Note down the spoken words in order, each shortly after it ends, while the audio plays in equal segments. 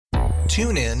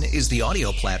TuneIn is the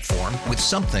audio platform with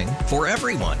something for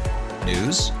everyone.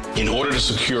 News. In order to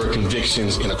secure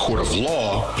convictions in a court of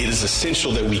law, it is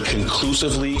essential that we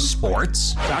conclusively.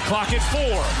 Sports. Shot clock at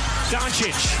 4.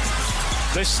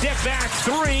 Doncic. The step back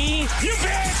 3. You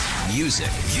bet. Music.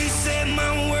 You set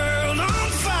my world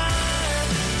on fire.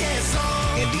 Yes,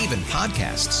 and even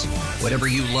podcasts. Whatever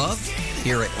you love,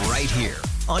 hear it right here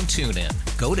on TuneIn.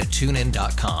 Go to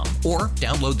TuneIn.com or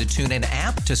download the TuneIn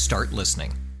app to start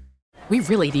listening. We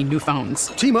really need new phones.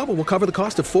 T-Mobile will cover the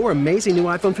cost of 4 amazing new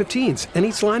iPhone 15s, and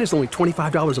each line is only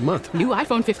 $25 a month. New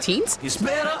iPhone 15s? it's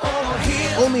better over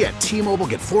here. Only at T-Mobile,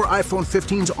 get 4 iPhone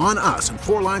 15s on us and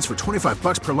 4 lines for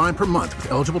 $25 per line per month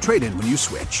with eligible trade-in when you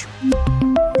switch.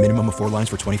 Minimum of 4 lines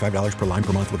for $25 per line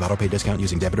per month with autopay discount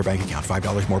using debit or bank account.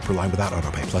 $5 more per line without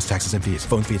autopay, plus taxes and fees.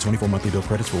 Phone fee at 24 monthly bill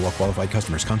credits for well-qualified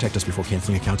customers. Contact us before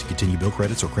canceling account to continue bill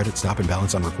credits or credit stop and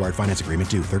balance on required finance agreement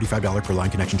due. $35 per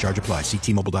line connection charge applies. See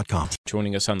T-Mobile.com.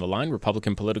 Joining us on the line,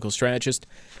 Republican political strategist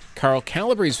Carl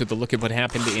Calabrese with a look at what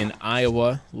happened in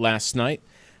Iowa last night.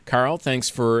 Carl, thanks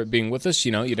for being with us.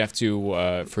 You know, you'd have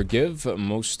to forgive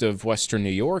most of Western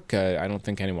New York. I don't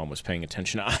think anyone was paying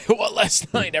attention to Iowa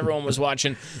last night. Everyone was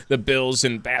watching the Bills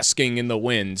and basking in the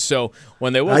wind. So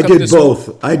when they woke up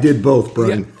I did both,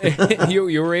 Brian. Yeah,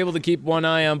 you were able to keep one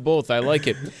eye on both. I like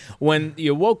it. When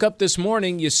you woke up this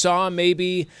morning, you saw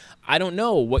maybe, I don't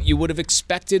know, what you would have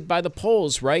expected by the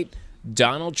polls, right?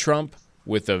 Donald Trump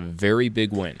with a very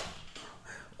big win.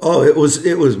 Oh, it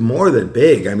was more than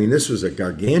big. I mean, this was a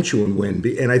gargantuan win.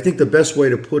 And I think the best way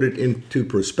to put it into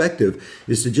perspective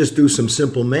is to just do some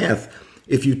simple math.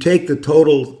 If you take the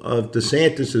total of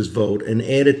DeSantis's vote and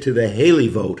add it to the Haley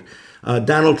vote,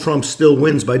 Donald Trump still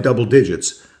wins by double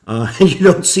digits. And you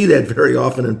don't see that very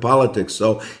often in politics.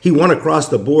 So he won across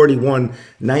the board. He won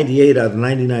 98 out of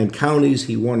 99 counties.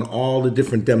 He won all the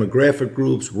different demographic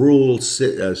groups, rural,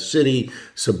 city,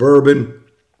 suburban.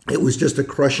 It was just a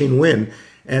crushing win.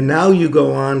 And now you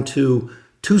go on to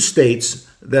 2 states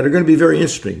that are going to be very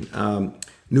interesting.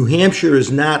 New Hampshire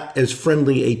is not as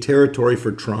friendly a territory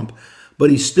for Trump, but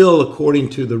he still, according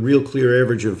to the Real Clear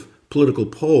average of political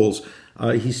polls,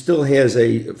 he still has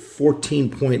a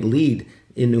 14-point lead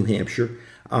in New Hampshire.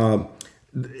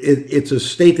 It's a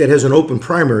state that has an open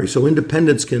primary, so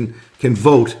independents can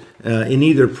vote in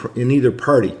either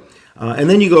party. And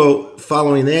then you go,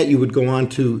 following that, you would go on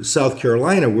to South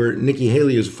Carolina, where Nikki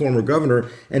Haley is a former governor.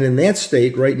 And in that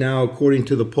state right now, according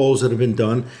to the polls that have been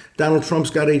done, Donald Trump's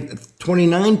got a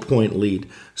 29-point lead.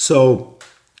 So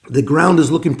the ground is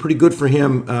looking pretty good for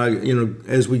him,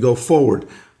 as we go forward.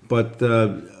 But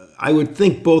I would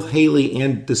think both Haley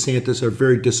and DeSantis are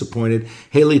very disappointed.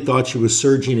 Haley thought she was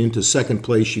surging into second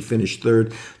place. She finished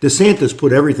third. DeSantis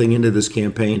put everything into this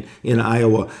campaign in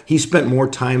Iowa. He spent more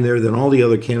time there than all the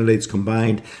other candidates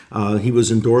combined. He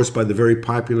was endorsed by the very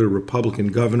popular Republican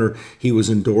governor. He was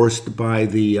endorsed by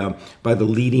the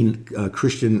leading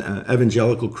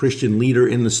evangelical Christian leader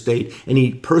in the state, and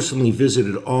he personally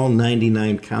visited all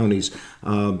 99 counties.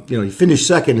 He finished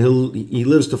second. He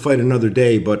lives to fight another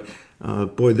day, but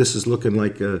boy, this is looking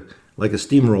like a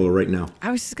steamroller right now. I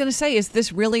was just going to say, is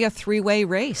this really a 3-way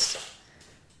race?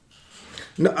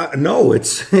 No,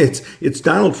 it's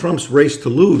Donald Trump's race to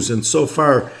lose, and so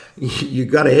far, you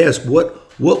got to ask what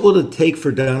will it take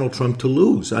for Donald Trump to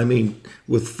lose? I mean,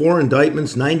 with 4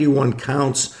 indictments, 91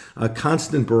 counts, a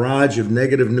constant barrage of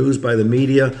negative news by the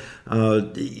media,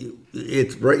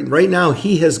 it's right now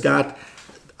he has got,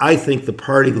 I think, the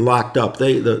party locked up.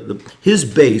 His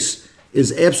base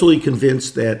is absolutely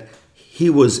convinced that he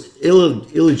was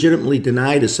illegitimately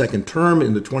denied a second term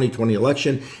in the 2020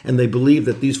 election, and they believe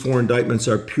that these 4 indictments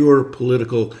are pure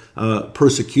political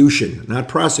persecution, not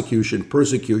prosecution,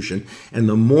 persecution. And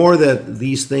the more that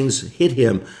these things hit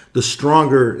him, the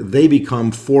stronger they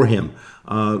become for him.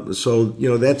 So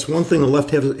that's one thing the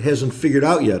left hasn't figured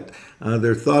out yet.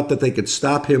 Their thought that they could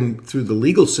stop him through the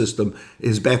legal system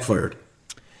is backfired.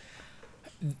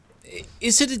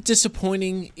 Is it a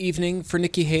disappointing evening for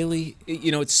Nikki Haley?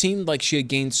 It seemed like she had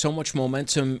gained so much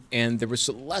momentum, and there was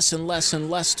less and less and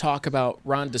less talk about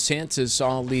Ron DeSantis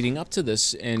all leading up to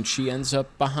this, and she ends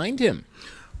up behind him.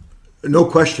 No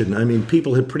question. I mean,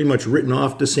 people had pretty much written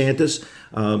off DeSantis.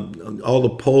 All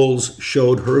the polls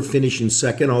showed her finishing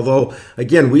second, although,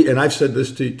 again, and I've said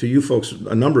this to you folks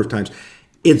a number of times,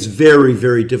 it's very,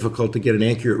 very difficult to get an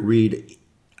accurate read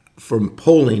from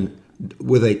polling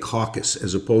with a caucus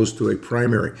as opposed to a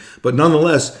primary. But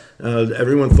nonetheless,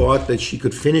 everyone thought that she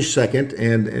could finish second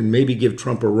and maybe give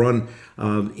Trump a run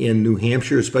in New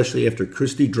Hampshire, especially after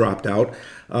Christie dropped out.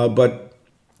 But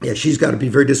Yeah, she's got to be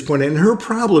very disappointed. And her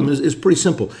problem is pretty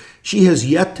simple. She has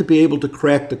yet to be able to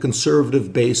crack the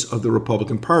conservative base of the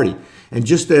Republican Party. And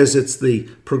just as it's the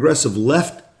progressive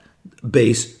left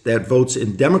base that votes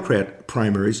in Democrat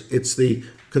primaries, it's the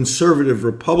conservative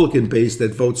Republican base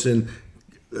that votes in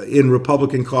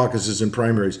Republican caucuses and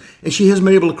primaries. And she hasn't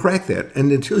been able to crack that.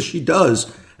 And until she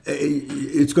does,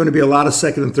 it's going to be a lot of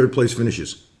second and third place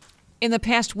finishes. In the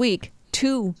past week,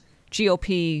 2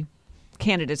 GOP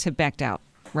candidates have backed out,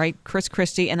 right? Chris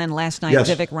Christie, and then last night,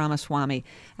 Vivek Ramaswamy.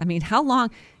 I mean, how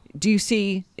long do you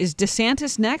see, is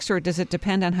DeSantis next, or does it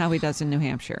depend on how he does in New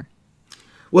Hampshire?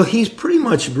 Well, he's pretty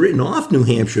much written off New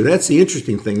Hampshire. That's the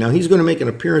interesting thing. Now, he's going to make an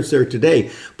appearance there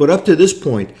today. But up to this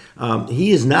point,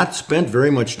 he has not spent very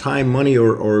much time, money,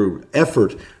 or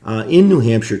effort in New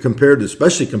Hampshire,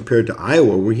 especially compared to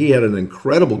Iowa, where he had an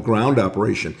incredible ground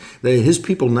operation. His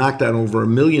people knocked on over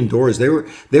 1 million doors. They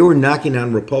were knocking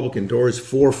on Republican doors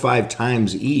 4 or 5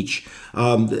 times each.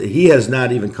 He has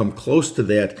not even come close to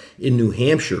that in New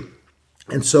Hampshire.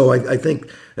 And so I think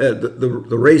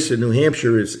the race in New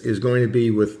Hampshire is going to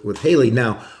be with Haley.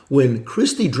 Now, when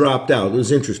Christie dropped out, it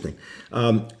was interesting.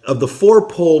 Of the 4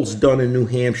 polls done in New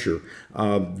Hampshire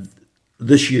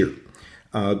this year,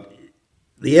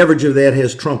 the average of that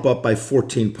has Trump up by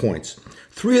 14 points.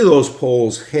 3 of those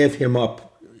polls have him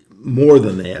up more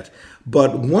than that,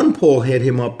 but 1 poll had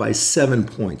him up by 7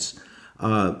 points.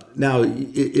 Now,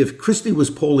 if Christie was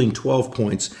polling 12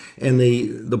 points, and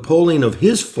the polling of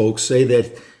his folks say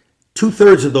that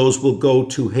 2/3 of those will go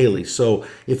to Haley. So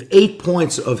if 8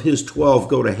 points of his 12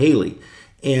 go to Haley,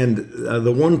 and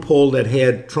the 1 poll that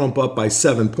had Trump up by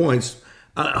 7 points,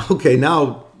 okay,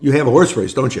 now you have a horse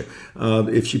race, don't you?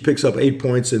 If she picks up 8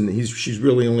 points and she's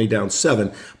really only down 7.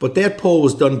 But that poll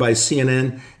was done by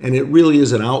CNN, and it really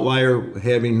is an outlier,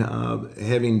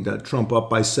 having Trump up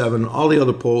by 7. All the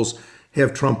other polls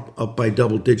have Trump up by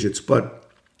double digits. But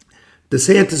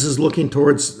DeSantis is looking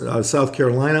towards South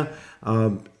Carolina,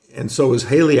 and so is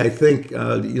Haley, I think,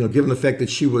 given the fact that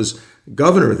she was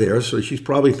governor there. So she's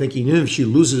probably thinking, even if she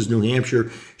loses New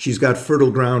Hampshire, she's got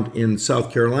fertile ground in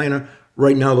South Carolina.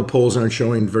 Right now, the polls aren't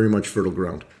showing very much fertile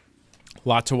ground. A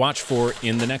lot to watch for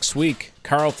in the next week.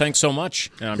 Carl, thanks so much.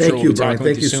 And I'm Thank sure we'll you, be talking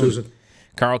Brian. with you Thank you, soon. Susan.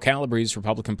 Carl Calabrese,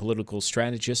 Republican political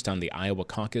strategist on the Iowa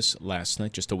caucus last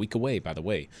night, just a week away, by the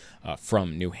way,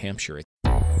 from New Hampshire.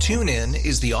 TuneIn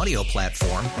is the audio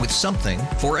platform with something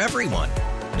for everyone.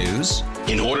 News.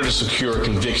 In order to secure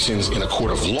convictions in a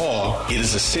court of law, it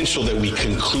is essential that we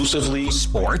conclusively.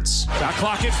 Sports. Shot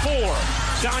clock at 4.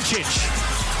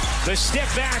 Doncic. The step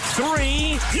back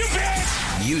 3. You bet.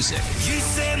 Music. You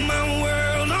set my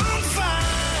world on fire.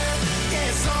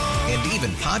 Yes, and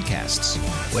even podcasts.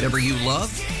 Whatever you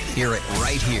love, hear it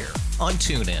right here on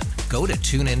TuneIn. Go to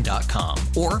TuneIn.com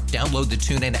or download the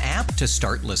TuneIn app to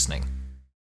start listening.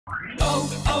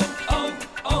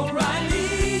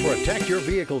 O'Reilly. Protect your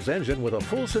vehicle's engine with a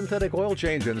full synthetic oil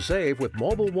change and save with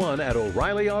Mobile One at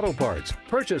O'Reilly Auto Parts.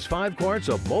 Purchase 5 quarts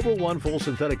of Mobile One full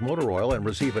synthetic motor oil and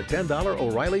receive a $10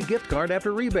 O'Reilly gift card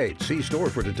after rebate. See store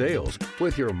for details.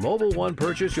 With your Mobile One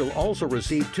purchase, you'll also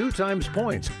receive 2 times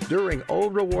points during O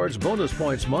Rewards Bonus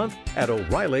Points Month at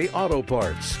O'Reilly Auto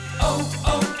Parts.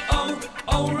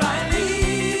 O'Reilly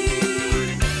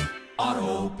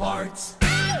Auto Parts.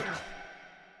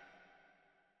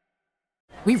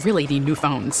 We really need new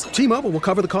phones. T-Mobile will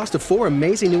cover the cost of 4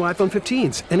 amazing new iPhone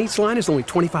 15s, and each line is only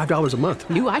 $25 a month.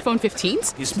 New iPhone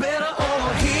 15s? It's better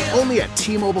over here. Only at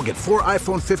T-Mobile, get 4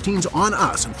 iPhone 15s on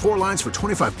us and 4 lines for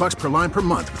 $25 per line per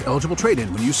month with eligible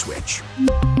trade-in when you switch.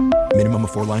 Minimum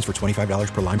of 4 lines for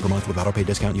 $25 per line per month with autopay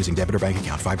discount using debit or bank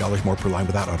account. $5 more per line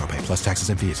without autopay, plus taxes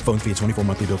and fees. Phone fee at 24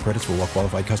 monthly bill credits for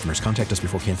well-qualified customers. Contact us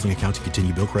before canceling account to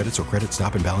continue bill credits or credit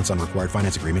stop and balance on required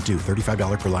finance agreement due.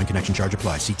 $35 per line connection charge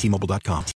applies. See T-Mobile.com.